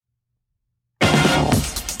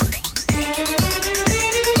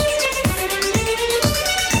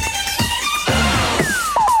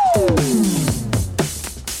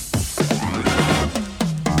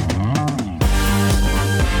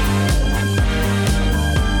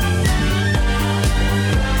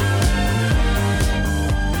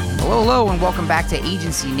Hello, and welcome back to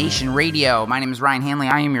Agency Nation Radio. My name is Ryan Hanley.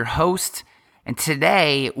 I am your host, and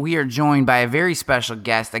today we are joined by a very special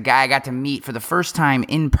guest, a guy I got to meet for the first time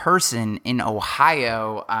in person in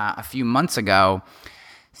Ohio a few months ago.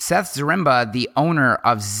 Seth Zaremba, the owner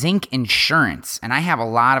of Zinc Insurance, and I have a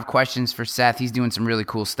lot of questions for Seth. He's doing some really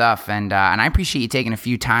cool stuff, and I appreciate you taking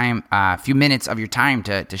a few minutes of your time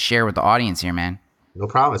to share with the audience here, man. No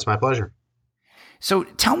problem. It's my pleasure. So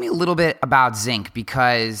tell me a little bit about Zinc,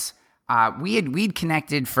 because we'd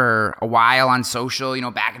connected for a while on social,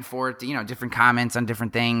 back and forth, different comments on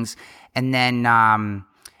different things, and then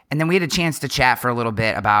we had a chance to chat for a little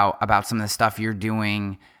bit about some of the stuff you're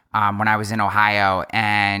doing when I was in Ohio,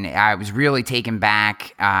 and I was really taken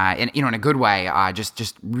back, in a good way,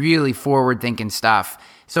 just really forward-thinking stuff.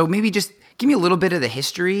 So maybe just give me a little bit of the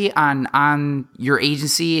history on your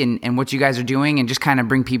agency and what you guys are doing, and just kind of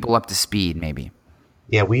bring people up to speed, maybe.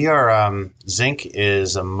 Yeah, we are, Zinc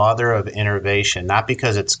is a mother of innovation, not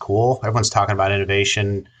because it's cool. Everyone's talking about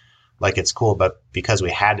innovation like it's cool, but because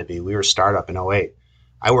we had to be. We were a startup in 2008.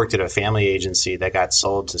 I worked at a family agency that got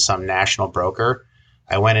sold to some national broker.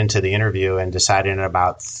 I went into the interview and decided in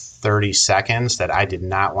about 30 seconds that I did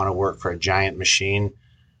not want to work for a giant machine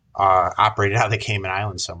operated out of the Cayman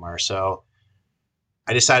Islands somewhere. So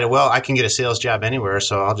I decided, well, I can get a sales job anywhere,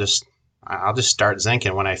 so I'll just start Zinc,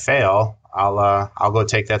 and when I fail, I'll go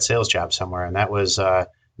take that sales job somewhere. And that was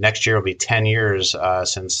next year will be 10 years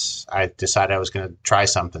since I decided I was going to try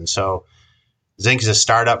something. So Zinc is a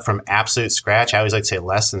startup from absolute scratch. I always like to say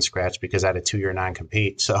less than scratch because I had a 2-year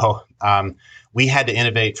non-compete. So we had to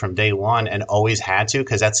innovate from day one, and always had to,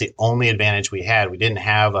 because that's the only advantage we had. We didn't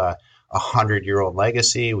have a 100-year-old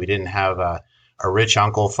legacy. We didn't have a rich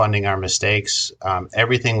uncle funding our mistakes.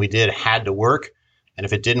 Everything we did had to work. And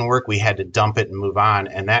if it didn't work, we had to dump it and move on.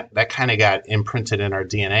 And that kind of got imprinted in our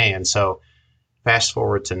DNA. And so fast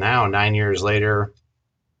forward to now, 9 years later,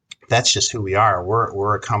 that's just who we are.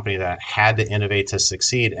 We're a company that had to innovate to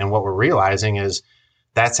succeed. And what we're realizing is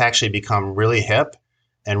that's actually become really hip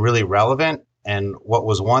and really relevant. And what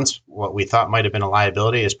was once what we thought might have been a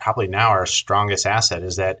liability is probably now our strongest asset,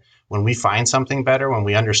 is that when we find something better, when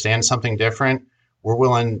we understand something different, we're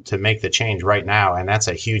willing to make the change right now. And that's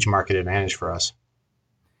a huge market advantage for us.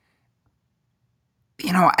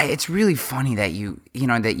 It's really funny that you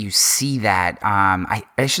see that.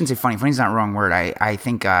 I shouldn't say funny. Funny is not the wrong word. I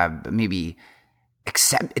think maybe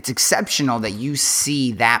it's exceptional that you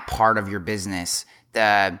see that part of your business,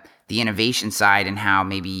 the innovation side, and how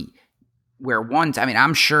maybe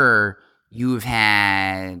I'm sure you've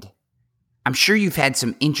had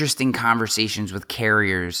some interesting conversations with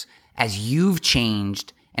carriers as you've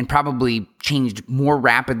changed, and probably changed more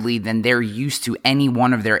rapidly than they're used to any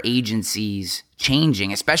one of their agencies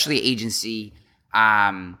changing, especially an agency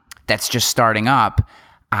that's just starting up.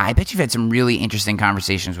 I bet you've had some really interesting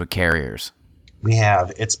conversations with carriers. We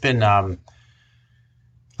have. It's been,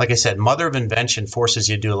 like I said, mother of invention forces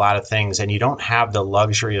you to do a lot of things, and you don't have the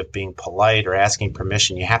luxury of being polite or asking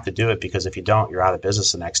permission. You have to do it, because if you don't, you're out of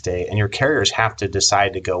business the next day, and your carriers have to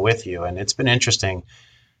decide to go with you. And it's been interesting.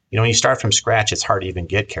 When you start from scratch, it's hard to even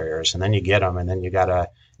get carriers, and then you get them, and then you gotta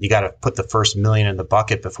put the first $1 million in the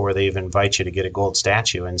bucket before they even invite you to get a gold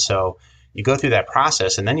statue. And so you go through that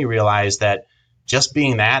process, and then you realize that just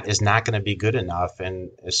being that is not going to be good enough. And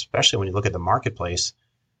especially when you look at the marketplace,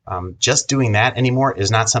 just doing that anymore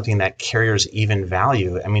is not something that carriers even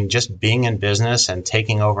value. I mean, just being in business and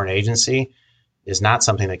taking over an agency is not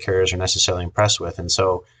something that carriers are necessarily impressed with. And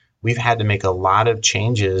so we've had to make a lot of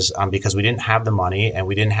changes because we didn't have the money, and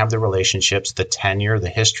we didn't have the relationships, the tenure, the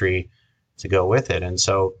history to go with it. And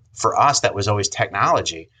so for us, that was always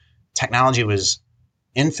technology. Technology was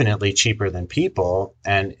infinitely cheaper than people,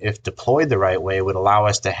 and if deployed the right way, would allow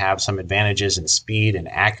us to have some advantages in speed and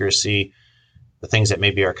accuracy, the things that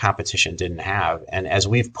maybe our competition didn't have. And as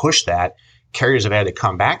we've pushed that, carriers have had to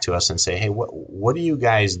come back to us and say, hey, what are you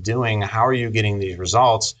guys doing? How are you getting these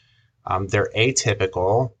results? They're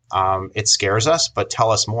atypical. It scares us, but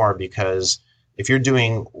tell us more, because if you're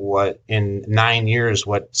doing what in 9 years,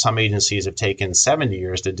 what some agencies have taken 70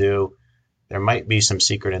 years to do, there might be some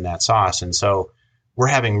secret in that sauce. And so we're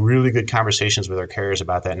having really good conversations with our carriers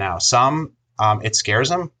about that now. Some, it scares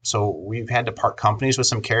them. So we've had to part companies with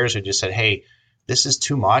some carriers who just said, hey, this is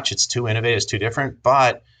too much. It's too innovative. It's too different.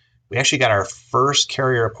 But we actually got our first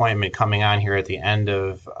carrier appointment coming on here at the end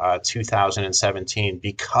of 2017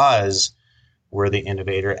 because we're the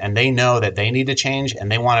innovator, and they know that they need to change, and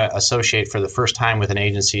they want to associate for the first time with an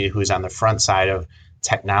agency who's on the front side of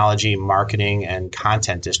technology, marketing, and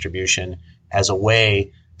content distribution as a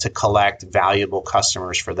way to collect valuable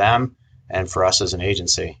customers for them and for us as an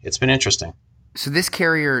agency. It's been interesting. So this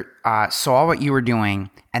carrier saw what you were doing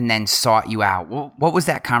and then sought you out. What was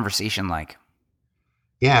that conversation like?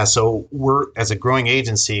 Yeah, so we're as a growing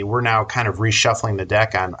agency, we're now kind of reshuffling the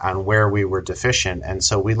deck on where we were deficient. And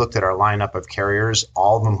so we looked at our lineup of carriers,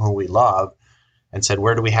 all of them who we love, and said,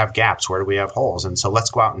 where do we have gaps? Where do we have holes? And so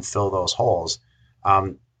let's go out and fill those holes.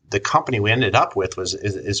 The company we ended up with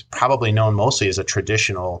is probably known mostly as a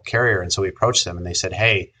traditional carrier. And so we approached them and they said,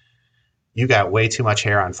 hey, you got way too much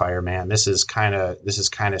hair on fire, man. This is kind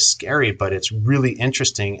of scary, but it's really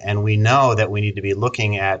interesting. And we know that we need to be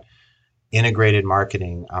looking at integrated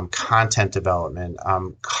marketing, content development,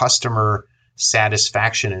 customer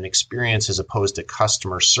satisfaction and experience as opposed to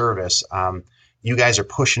customer service. You guys are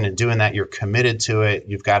pushing and doing that. You're committed to it.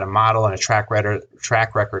 You've got a model and a track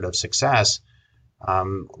record of success.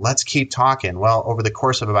 Let's keep talking. Well, over the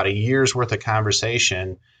course of about a year's worth of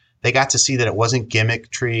conversation, they got to see that it wasn't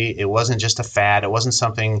gimmickry. It wasn't just a fad. It wasn't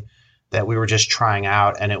something that we were just trying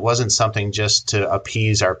out. And it wasn't something just to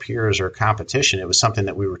appease our peers or competition. It was something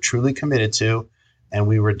that we were truly committed to, and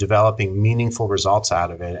we were developing meaningful results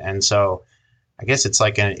out of it. And so I guess it's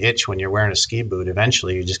like an itch when you're wearing a ski boot.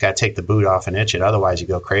 Eventually, you just got to take the boot off and itch it. Otherwise, you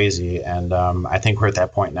go crazy. And I think we're at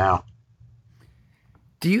that point now.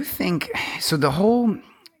 Do you think so? The whole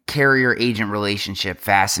carrier agent relationship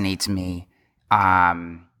fascinates me.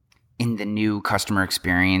 In the new customer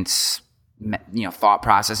experience, thought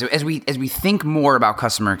process, as we think more about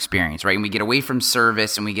customer experience, right? And we get away from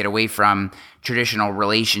service and we get away from traditional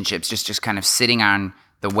relationships, just kind of sitting on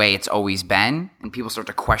the way it's always been, and people start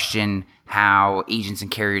to question how agents and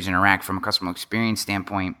carriers interact from a customer experience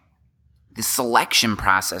standpoint. The selection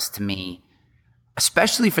process, to me,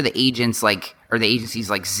 especially for the agents or the agencies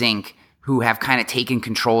like Zinc, who have kind of taken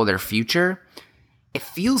control of their future, it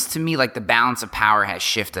feels to me like the balance of power has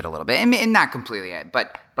shifted a little bit, and not completely yet,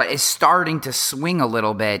 but is starting to swing a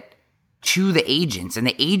little bit to the agents, and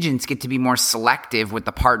the agents get to be more selective with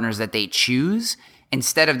the partners that they choose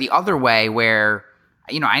instead of the other way where,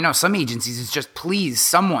 I know some agencies it's just, please,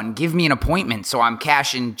 someone give me an appointment so I'm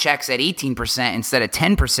cashing checks at 18% instead of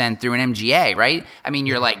 10% through an MGA, right? I mean,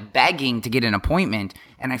 you're like begging to get an appointment,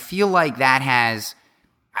 and I feel like that has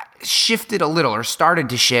shifted a little or started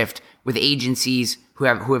to shift with agencies who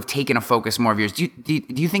have taken a focus more of yours. Do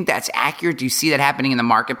you think that's accurate? Do you see that happening in the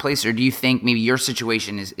marketplace, or do you think maybe your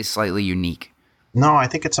situation is slightly unique? No, I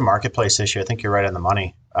think it's a marketplace issue. I think you're right on the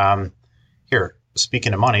money. Here,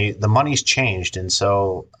 speaking of money, the money's changed. And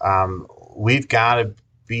so we've got to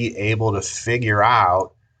be able to figure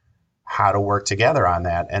out how to work together on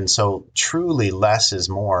that. And so truly less is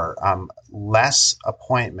more. Less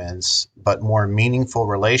appointments, but more meaningful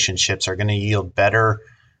relationships are going to yield better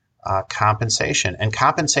compensation. And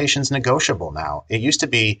compensation's negotiable now. It used to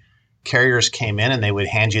be carriers came in and they would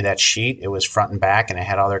hand you that sheet. It was front and back and it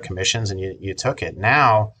had all their commissions and you took it.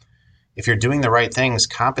 Now, if you're doing the right things,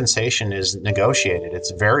 compensation is negotiated.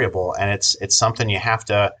 It's variable, and it's something you have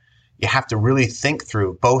to really think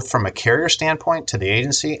through, both from a carrier standpoint to the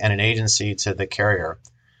agency and an agency to the carrier.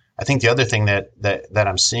 I think the other thing that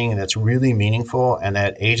I'm seeing that's really meaningful and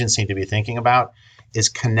that agents need to be thinking about is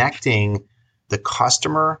connecting the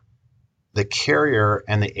customer, the carrier,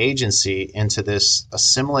 and the agency into this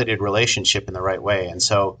assimilated relationship in the right way. And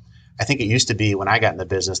so I think it used to be when I got in the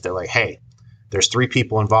business, they're like, hey, there's 3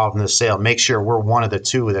 people involved in the sale. Make sure we're one of the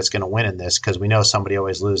 2 that's going to win in this, because we know somebody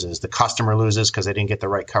always loses. The customer loses because they didn't get the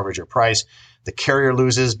right coverage or price. The carrier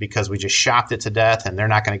loses because we just shopped it to death and they're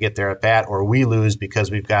not going to get there at bat, or we lose because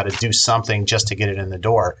we've got to do something just to get it in the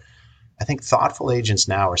door. I think thoughtful agents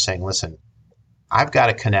now are saying, listen, I've got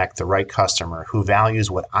to connect the right customer who values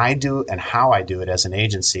what I do and how I do it as an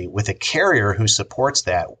agency with a carrier who supports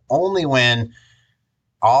that. Only when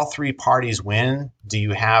all 3 parties win do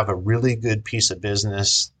you have a really good piece of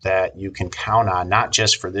business that you can count on, not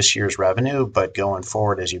just for this year's revenue, but going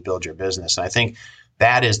forward as you build your business. And I think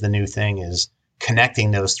that is the new thing, is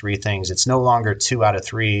connecting those 3 things. It's no longer 2 out of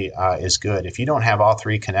 3 is good. If you don't have all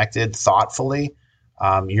 3 connected thoughtfully,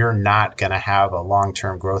 you're not going to have a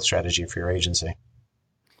long-term growth strategy for your agency.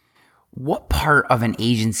 What part of an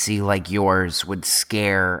agency like yours would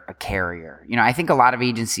scare a carrier? I think a lot of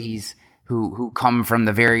agencies who come from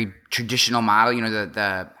the very traditional model,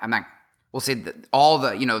 the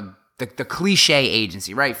cliche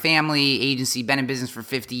agency, right? Family agency, been in business for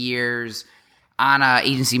 50 years, on a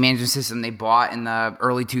agency management system they bought in the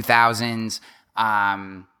early 2000s,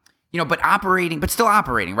 but still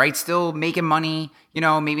operating, right? Still making money,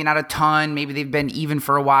 maybe not a ton, maybe they've been even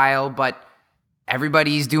for a while, but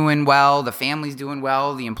everybody's doing well, the family's doing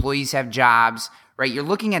well, the employees have jobs, right? You're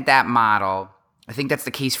looking at that model. I think that's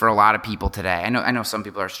the case for a lot of people today. I know some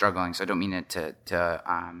people are struggling, so I don't mean it to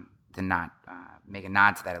not make a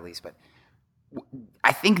nod to that at least. But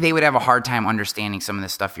I think they would have a hard time understanding some of the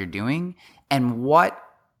stuff you're doing and what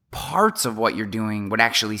parts of what you're doing would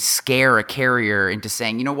actually scare a carrier into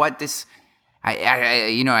saying, you know what, this,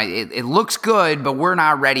 it looks good, but we're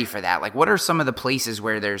not ready for that. Like, what are some of the places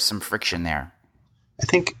where there's some friction there? I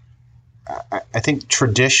think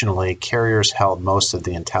traditionally carriers held most of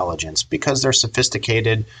the intelligence because they're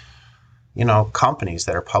sophisticated, companies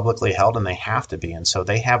that are publicly held, and they have to be. And so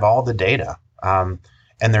they have all the data.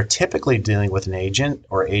 And they're typically dealing with an agent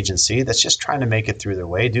or agency that's just trying to make it through their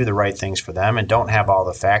way, do the right things for them, and don't have all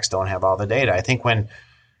the facts, don't have all the data. I think when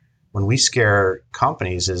we scare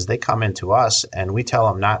companies is they come into us and we tell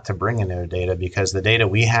them not to bring in their data because the data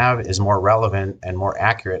we have is more relevant and more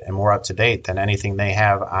accurate and more up to date than anything they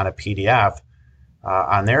have on a PDF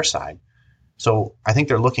on their side. So I think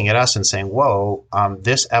they're looking at us and saying, whoa,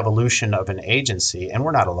 this evolution of an agency, and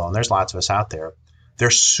we're not alone, there's lots of us out there,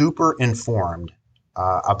 they're super informed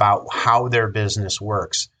about how their business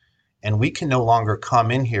works. And we can no longer come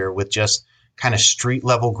in here with just kind of street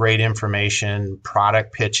level grade information,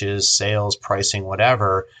 product pitches, sales, pricing,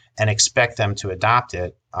 whatever, and expect them to adopt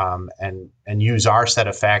it and use our set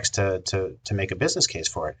of facts to make a business case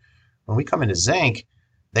for it. When we come into Zinc,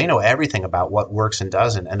 they know everything about what works and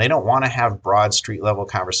doesn't, and they don't want to have broad street level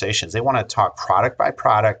conversations. They want to talk product by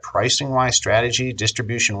product, pricing wise, strategy,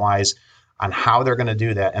 distribution wise, on how they're going to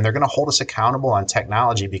do that. And they're going to hold us accountable on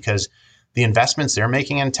technology because the investments they're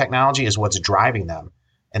making in technology is what's driving them.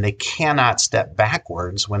 And they cannot step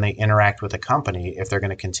backwards when they interact with a company if they're going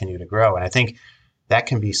to continue to grow. And I think that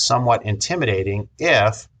can be somewhat intimidating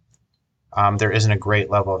if there isn't a great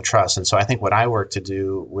level of trust. And so I think what I work to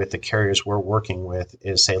do with the carriers we're working with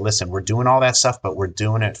is say, listen, we're doing all that stuff, but we're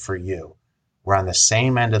doing it for you. We're on the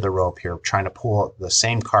same end of the rope here, trying to pull the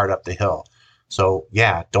same cart up the hill. So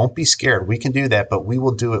yeah, don't be scared. We can do that, but we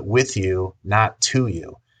will do it with you, not to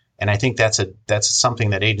you. And I think that's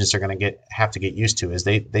something that agents are going to have to get used to is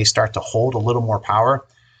they start to hold a little more power.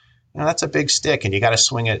 That's a big stick, and you got to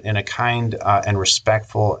swing it in a kind and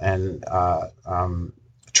respectful and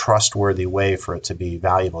trustworthy way for it to be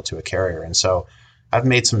valuable to a carrier. And so I've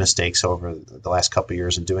made some mistakes over the last couple of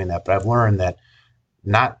years in doing that, but I've learned that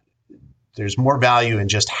there's more value in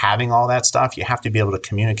just having all that stuff. You have to be able to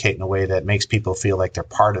communicate in a way that makes people feel like they're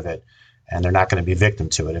part of it and they're not going to be victim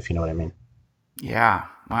to it, if you know what I mean. Yeah.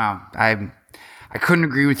 Wow. I couldn't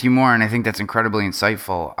agree with you more. And I think that's incredibly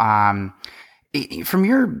insightful. From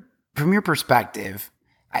your perspective,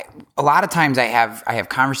 a lot of times I have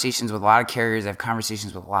conversations with a lot of carriers. I have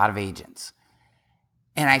conversations with a lot of agents.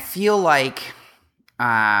 And I feel like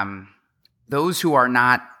those who are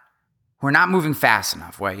not moving fast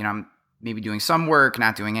enough, where, I'm maybe doing some work,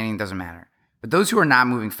 not doing anything, doesn't matter. But those who are not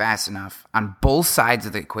moving fast enough on both sides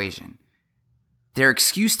of the equation, their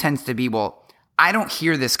excuse tends to be, well, I don't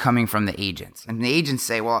hear this coming from the agents. And the agents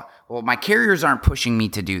say, well, my carriers aren't pushing me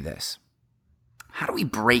to do this. How do we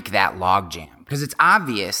break that logjam? Because it's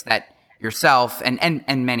obvious that yourself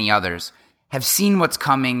and many others have seen what's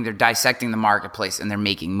coming. They're dissecting the marketplace and they're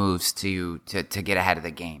making moves to get ahead of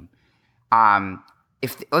the game.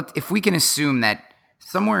 If we can assume that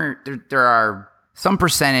somewhere there are some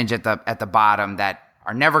percentage at the bottom that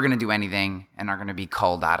are never going to do anything and are going to be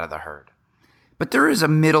culled out of the herd. But there is a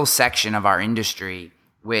middle section of our industry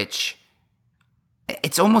which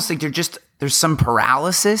it's almost like there's some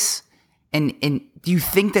paralysis. And do you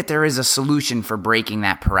think that there is a solution for breaking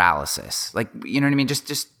that paralysis? Like, you know what I mean? Just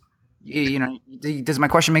does my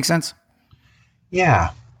question make sense? Yeah.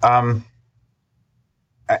 I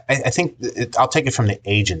think I'll take it from the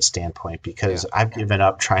agent standpoint because I've given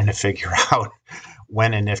up trying to figure out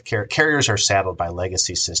when and if carriers are saddled by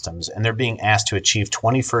legacy systems and they're being asked to achieve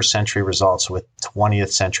 21st century results with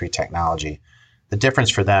 20th century technology. The difference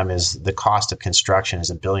for them is the cost of construction is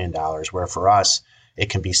 $1 billion, where for us, it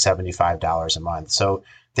can be $75 a month. So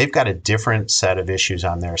they've got a different set of issues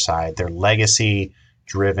on their side. They're legacy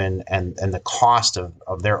driven and the cost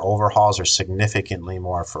of their overhauls are significantly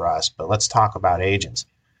more for us. But let's talk about agents.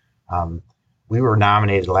 We were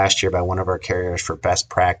nominated last year by one of our carriers for best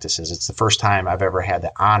practices. It's the first time I've ever had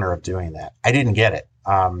the honor of doing that. I didn't get it,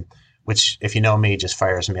 which if you know me, just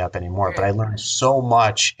fires me up anymore. But I learned so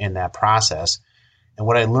much in that process. And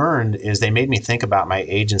what I learned is they made me think about my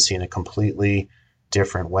agency in a completely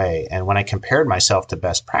different way. And when I compared myself to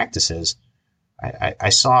best practices, I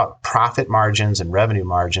saw profit margins and revenue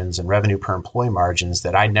per employee margins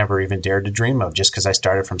that I never even dared to dream of just because I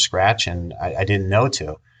started from scratch and I didn't know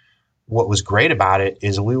to. What was great about it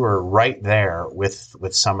is we were right there with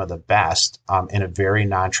some of the best in a very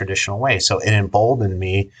non-traditional way. So it emboldened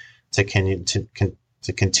me to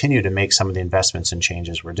continue to make some of the investments and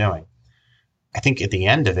changes we're doing. I think at the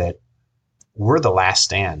end of it, we're the last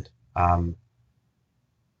stand.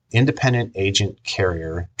 Independent agent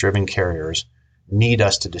driven carriers need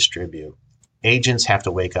us to distribute. Agents have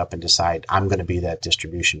to wake up and decide, I'm going to be that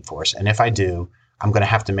distribution force. And if I do, I'm going to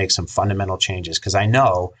have to make some fundamental changes, because I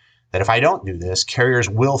know that if I don't do this, carriers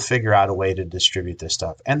will figure out a way to distribute this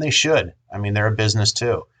stuff. And they should. I mean, they're a business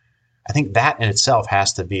too. I think that in itself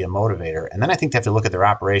has to be a motivator. And then I think they have to look at their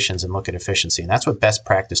operations and look at efficiency. And that's what best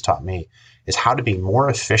practice taught me, is how to be more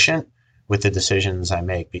efficient with the decisions I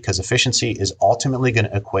make, because efficiency is ultimately going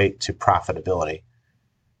to equate to profitability.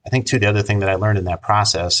 I think too, the other thing that I learned in that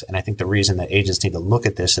process, and I think the reason that agents need to look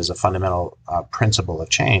at this as a fundamental principle of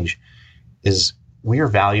change, is we are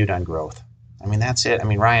valued on growth. I mean, that's it. I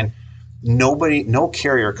mean, Ryan, no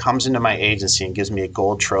carrier comes into my agency and gives me a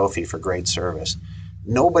gold trophy for great service.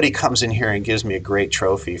 Nobody comes in here and gives me a great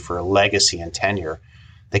trophy for legacy and tenure.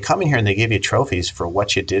 They come in here and they give you trophies for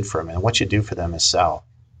what you did for them, and what you do for them is sell.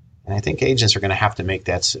 And I think agents are going to have to make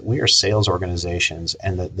that. We are sales organizations,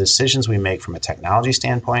 and the decisions we make from a technology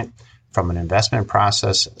standpoint, from an investment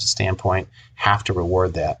process standpoint, have to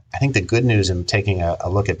reward that. I think the good news in taking a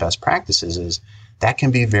look at best practices is that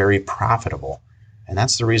can be very profitable. And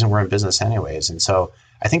that's the reason we're in business anyways. And so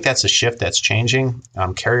I think that's a shift that's changing.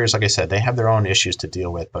 Carriers, like I said, they have their own issues to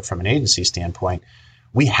deal with. But from an agency standpoint,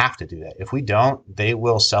 we have to do that. If we don't, they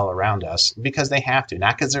will sell around us because they have to,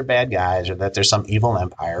 not because they're bad guys or that there's some evil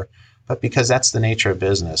empire, but because that's the nature of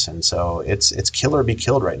business. And so it's kill or be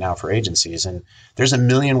killed right now for agencies. And there's a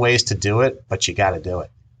million ways to do it, but you got to do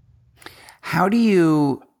it. How do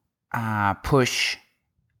you push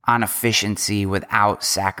on efficiency without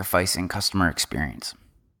sacrificing customer experience?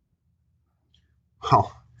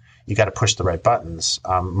 Well, you got to push the right buttons.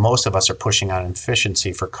 Most of us are pushing on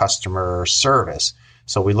efficiency for customer service.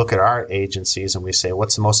 So we look at our agencies and we say,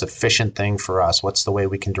 what's the most efficient thing for us? What's the way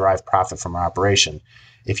we can derive profit from our operation?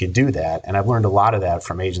 If you do that, and I've learned a lot of that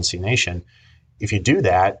from Agency Nation, if you do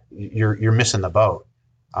that, you're missing the boat.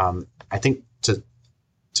 I think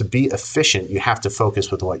to be efficient, you have to focus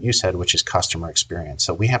with what you said, which is customer experience.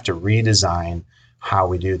 So we have to redesign how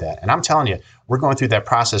we do that. And I'm telling you, we're going through that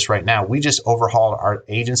process right now. We just overhauled our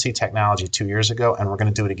agency technology 2 years ago, and we're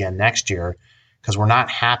going to do it again next year, because we're not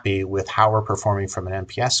happy with how we're performing from an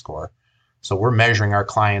NPS score. So we're measuring our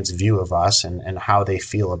clients' view of us and how they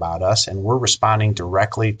feel about us, and we're responding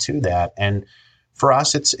directly to that. And for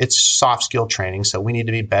us, it's soft skill training. So we need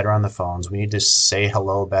to be better on the phones. We need to say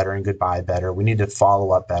hello better and goodbye better. We need to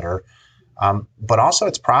follow up better. But also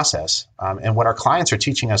it's process. And what our clients are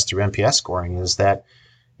teaching us through NPS scoring is that,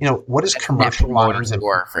 what is commercial lines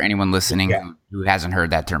score for anyone listening who hasn't heard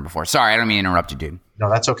that term before. Sorry, I don't mean to interrupt you, dude. No,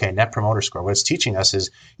 that's okay. Net Promoter Score. What it's teaching us is,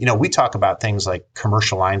 we talk about things like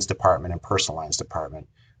commercial lines department and personal lines department.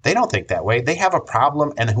 They don't think that way. They have a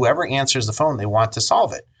problem, and whoever answers the phone, they want to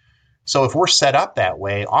solve it. So if we're set up that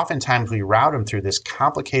way, oftentimes we route them through this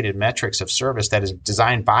complicated metrics of service that is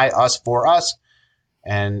designed by us for us,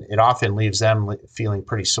 and it often leaves them feeling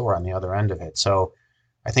pretty sore on the other end of it. So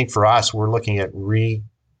I think for us, we're looking at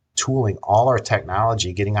retooling all our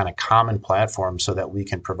technology, getting on a common platform so that we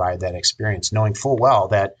can provide that experience, knowing full well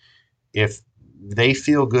that if they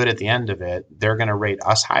feel good at the end of it, they're going to rate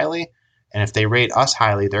us highly. And if they rate us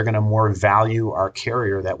highly, they're going to more value our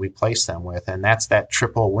carrier that we place them with. And that's that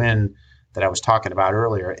triple win that I was talking about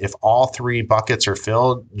earlier. If all three buckets are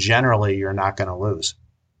filled, generally you're not going to lose.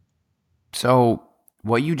 So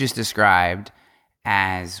what you just described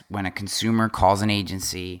as when a consumer calls an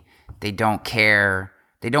agency, they don't care.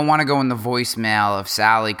 They don't want to go in the voicemail of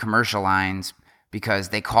Sally Commercial Lines because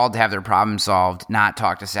they called to have their problem solved, not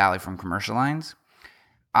talk to Sally from Commercial Lines.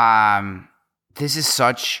 This is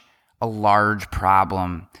such a large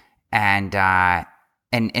problem. And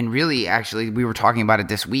really, actually, we were talking about it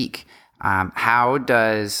this week. So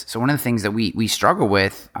one of the things that we struggle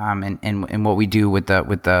with, and what we do with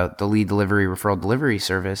the lead delivery, referral delivery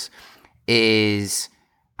service is,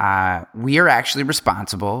 we are actually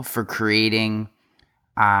responsible for creating,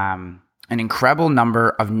 an incredible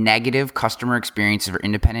number of negative customer experiences for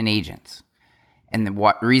independent agents. And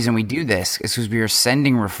the reason we do this is because we are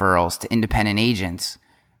sending referrals to independent agents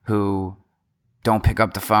who don't pick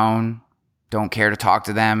up the phone, don't care to talk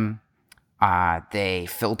to them. They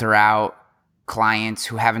filter out clients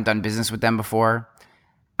who haven't done business with them before.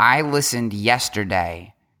 I listened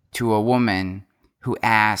yesterday to a woman who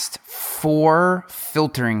asked 4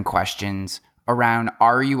 filtering questions around,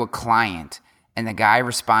 are you a client? And the guy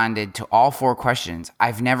responded to all 4 questions.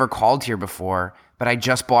 I've never called here before, but I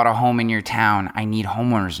just bought a home in your town. I need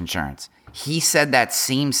homeowners insurance. He said that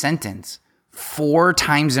same sentence 4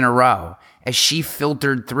 times in a row as she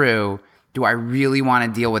filtered through do I really want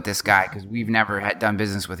to deal with this guy? Because we've never done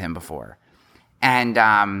business with him before. And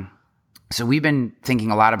so we've been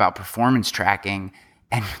thinking a lot about performance tracking.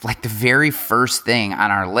 And like the very first thing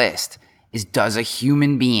on our list is, does a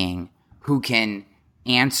human being who can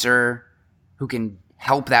answer, who can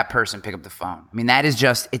help that person pick up the phone? I mean, that is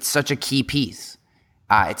just, it's such a key piece.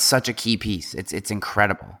 It's such a key piece. It's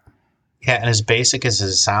incredible. Yeah, and as basic as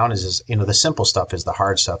it sounds, is the simple stuff is the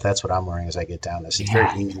hard stuff. That's what I'm learning as I get down this. It's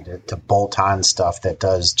very easy to bolt on stuff that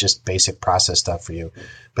does just basic process stuff for you.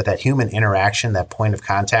 But that human interaction, that point of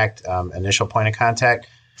contact, initial point of contact,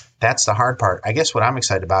 that's the hard part. I guess what I'm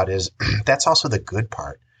excited about is that's also the good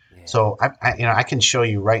part. Yeah. So I can show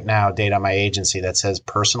you right now data on my agency that says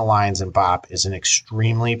personal lines and BOP is an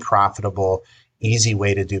extremely profitable, easy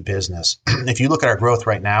way to do business. If you look at our growth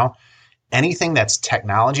right now, anything that's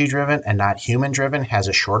technology driven and not human driven has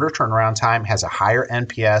a shorter turnaround time, has a higher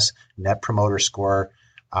NPS, net promoter score,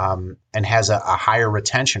 and has a higher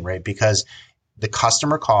retention rate because the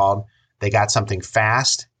customer called, they got something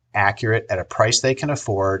fast, accurate at a price they can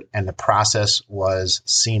afford, and the process was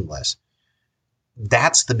seamless.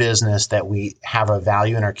 That's the business that we have a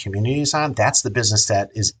value in our communities on. That's the business that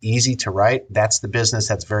is easy to write. That's the business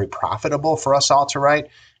that's very profitable for us all to write.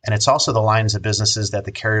 And it's also the lines of businesses that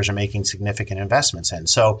the carriers are making significant investments in.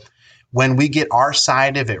 So when we get our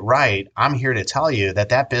side of it right, I'm here to tell you that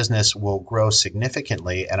that business will grow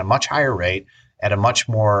significantly at a much higher rate, at a much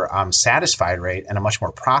more satisfied rate, and a much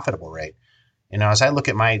more profitable rate. As I look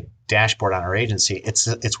at my dashboard on our agency,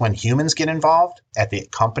 it's when humans get involved at the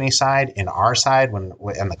company side, in our side, on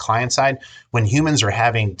the client side, when humans are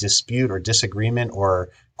having dispute or disagreement or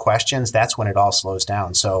questions, that's when it all slows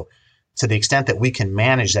down. So to the extent that we can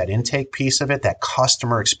manage that intake piece of it, that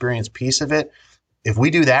customer experience piece of it, if we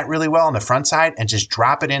do that really well on the front side and just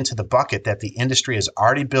drop it into the bucket that the industry has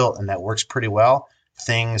already built and that works pretty well,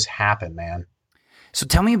 things happen, man. So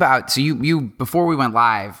tell me about, you before we went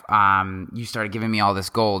live, you started giving me all this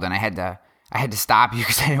gold, and I had to stop you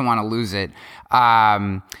because I didn't want to lose it.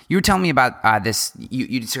 You were telling me about this.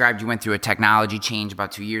 You described you went through a technology change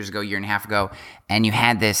about 2 years ago, year and a half ago, and you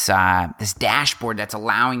had this dashboard that's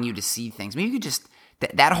allowing you to see things. Maybe you could just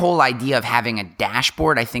that whole idea of having a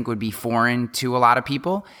dashboard, I think, would be foreign to a lot of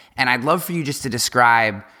people, and I'd love for you just to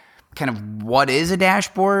describe kind of what is a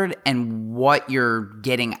dashboard and what you're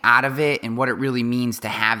getting out of it and what it really means to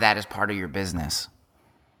have that as part of your business.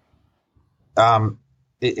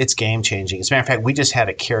 It's game changing. As a matter of fact, we just had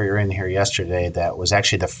a carrier in here yesterday that was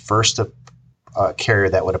actually the first carrier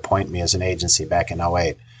that would appoint me as an agency back in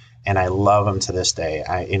 2008. And I love them to this day.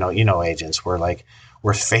 Agents,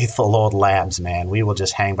 we're faithful old labs, man. We will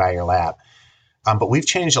just hang by your lap. But we've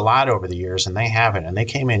changed a lot over the years, and they haven't. And they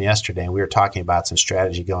came in yesterday, and we were talking about some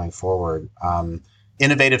strategy going forward,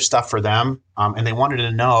 innovative stuff for them. And they wanted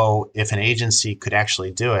to know if an agency could actually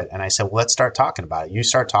do it. And I said, well, let's start talking about it. You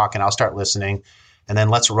start talking, I'll start listening, and then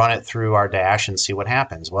let's run it through our dash and see what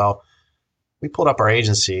happens. Well, we pulled up our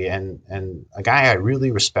agency, and a guy I really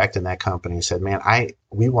respect in that company said, man,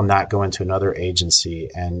 we will not go into another agency,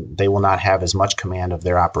 and they will not have as much command of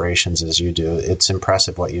their operations as you do. It's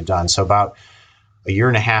impressive what you've done. So about a year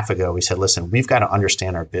and a half ago, we said, listen, we've got to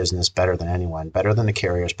understand our business better than anyone, better than the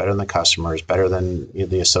carriers, better than the customers, better than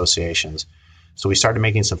the associations. So we started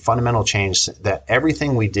making some fundamental change that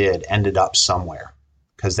everything we did ended up somewhere,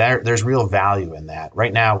 because there's real value in that.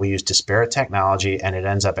 Right now, we use disparate technology, and it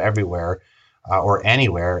ends up everywhere or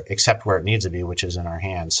anywhere except where it needs to be, which is in our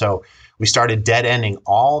hands. So we started dead-ending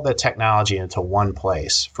all the technology into one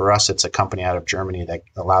place. For us, it's a company out of Germany that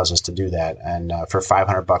allows us to do that. And for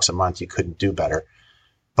 $500 a month, you couldn't do better.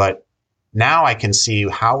 But now I can see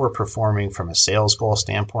how we're performing from a sales goal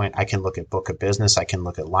standpoint. I can look at book of business. I can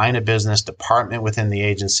look at line of business, department within the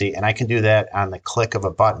agency, and I can do that on the click of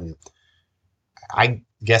a button. I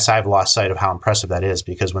guess I've lost sight of how impressive that is,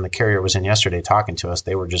 because when the carrier was in yesterday talking to us,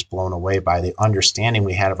 they were just blown away by the understanding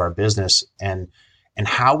we had of our business and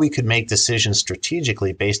how we could make decisions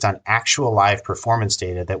strategically based on actual live performance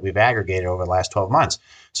data that we've aggregated over the last 12 months.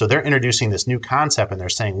 So they're introducing this new concept, and they're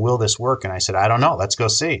saying, will this work? And I said, I don't know. Let's go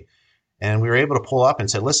see. And we were able to pull up and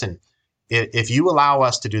say, listen, if you allow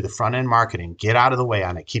us to do the front end marketing, get out of the way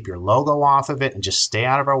on it, keep your logo off of it, and just stay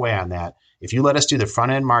out of our way on that. If you let us do the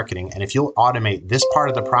front end marketing, and if you'll automate this part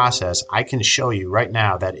of the process, I can show you right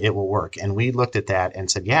now that it will work. And we looked at that and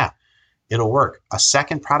said, yeah, it'll work. A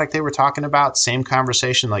second product they were talking about, same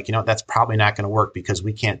conversation, that's probably not going to work because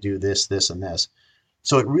we can't do this, this, and this.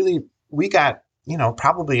 So we got,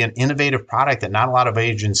 probably an innovative product that not a lot of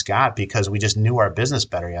agents got because we just knew our business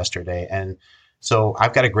better yesterday. And so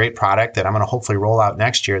I've got a great product that I'm going to hopefully roll out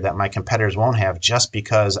next year that my competitors won't have, just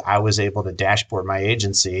because I was able to dashboard my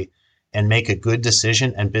agency and make a good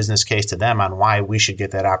decision and business case to them on why we should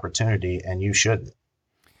get that opportunity and you shouldn't.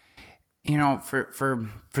 You know, for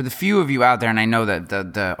the few of you out there, and I know that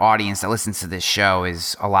the audience that listens to this show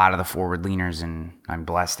is a lot of the forward leaners, and I'm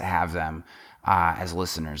blessed to have them as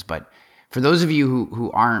listeners. But for those of you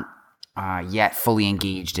who aren't yet fully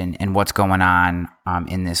engaged in what's going on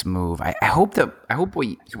in this move, I hope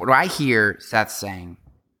what I hear Seth saying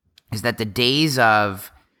is that the days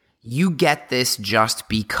of you get this just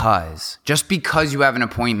because you have an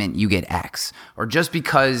appointment, you get X, or just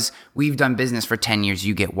because we've done business for 10 years,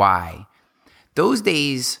 you get Y. Those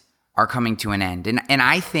days are coming to an end. And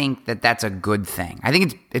I think that that's a good thing. I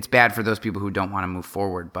think it's bad for those people who don't want to move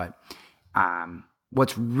forward. But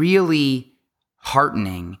what's really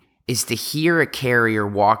heartening is to hear a carrier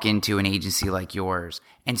walk into an agency like yours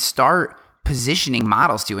and start positioning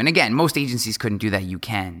models to. And again, most agencies couldn't do that. You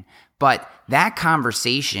can. But that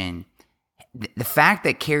conversation, the fact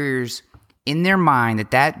that carriers in their mind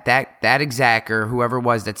that exec or whoever it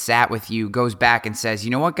was that sat with you goes back and says,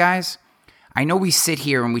 you know what, guys? I know we sit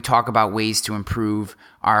here and we talk about ways to improve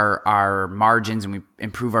our margins and we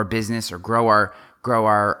improve our business or grow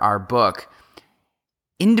our book.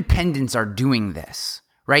 Independents are doing this,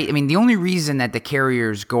 right? I mean, the only reason that the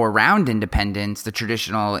carriers go around independents, the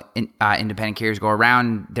traditional independent carriers go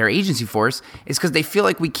around their agency force, is because they feel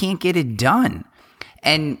like we can't get it done.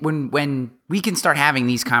 And when we can start having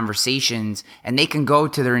these conversations and they can go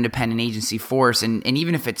to their independent agency force and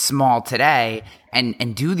even if it's small today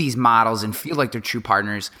and do these models and feel like they're true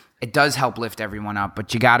partners, it does help lift everyone up.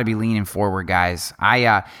 But you got to be leaning forward, guys.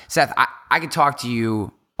 Seth, I could talk to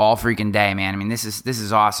you all freaking day, man. I mean, this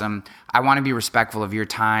is awesome. I want to be respectful of your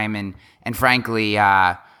time and frankly,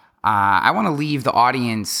 I want to leave the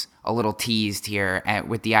audience a little teased here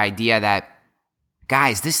with the idea that,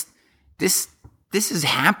 guys, this is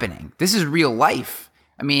happening. This is real life.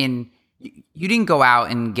 I mean, you didn't go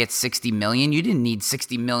out and get 60 million. You didn't need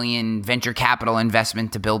 60 million venture capital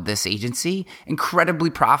investment to build this agency.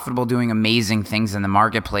 Incredibly profitable, doing amazing things in the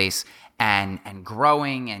marketplace and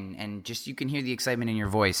growing and just you can hear the excitement in your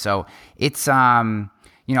voice. So it's talking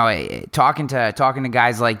to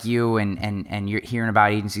guys like you and you're hearing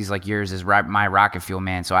about agencies like yours is my rocket fuel,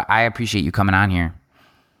 man. So I appreciate you coming on here.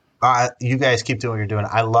 You guys keep doing what you're doing.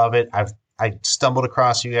 I love it. I stumbled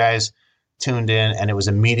across you guys, tuned in, and it was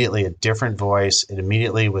immediately a different voice. It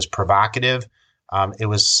immediately was provocative. It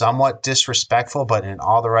was somewhat disrespectful, but in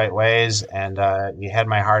all the right ways. And you had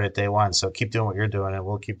my heart at day one. So keep doing what you're doing, and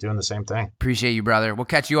we'll keep doing the same thing. Appreciate you, brother. We'll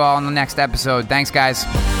catch you all on the next episode. Thanks, guys.